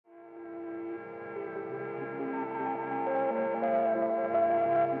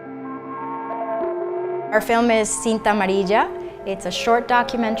Our film is Cinta Amarilla. It's a short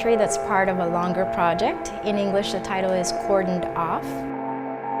documentary that's part of a longer project. In English, the title is Cordoned Off.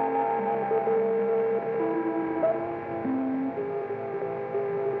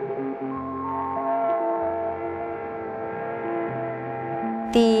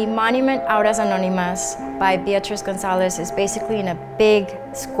 The monument Auras Anónimas by Beatriz González is basically in a big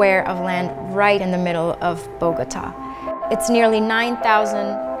square of land right in the middle of Bogota. It's nearly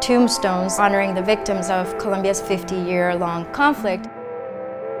 9,000 tombstones honoring the victims of Colombia's 50-year-long conflict.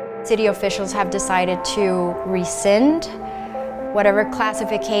 City officials have decided to rescind whatever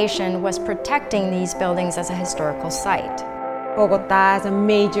classification was protecting these buildings as a historical site. Bogotá, as a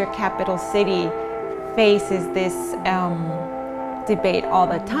major capital city, faces this debate all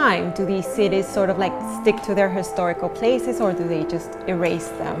the time. Do these cities sort of like stick to their historical places, or do they just erase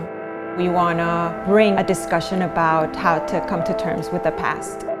them? We want to bring a discussion about how to come to terms with the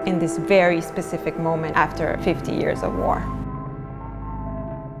past in this very specific moment after 50 years of war.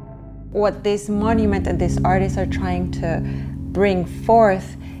 What this monument and this artist are trying to bring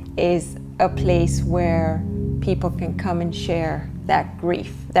forth is a place where people can come and share that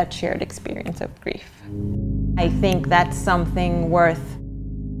grief, that shared experience of grief. I think that's something worth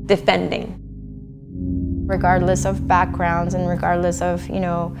defending. Regardless of backgrounds and regardless of,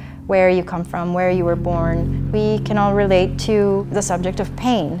 where you come from, where you were born, we can all relate to the subject of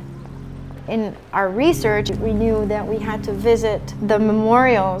pain. In our research, we knew that we had to visit the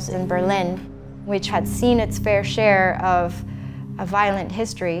memorials in Berlin, which had seen its fair share of a violent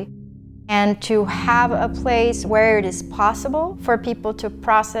history, and to have a place where it is possible for people to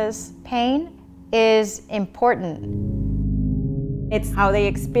process pain is important. It's how they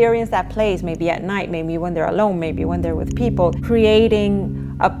experience that place, maybe at night, maybe when they're alone, maybe when they're with people, creating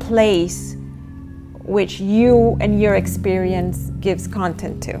a place which you and your experience gives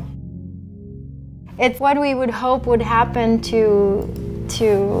content to. It's what we would hope would happen to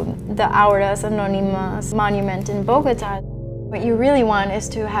the Auras Anónimas monument in Bogota. What you really want is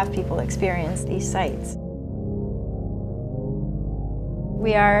to have people experience these sites.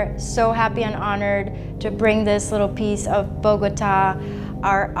 We are so happy and honored to bring this little piece of Bogota,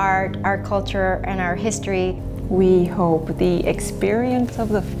 our art, our culture, and our history. We hope the experience of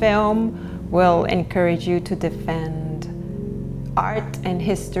the film will encourage you to defend art and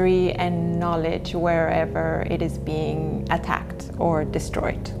history and knowledge wherever it is being attacked or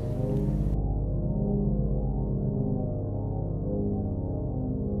destroyed.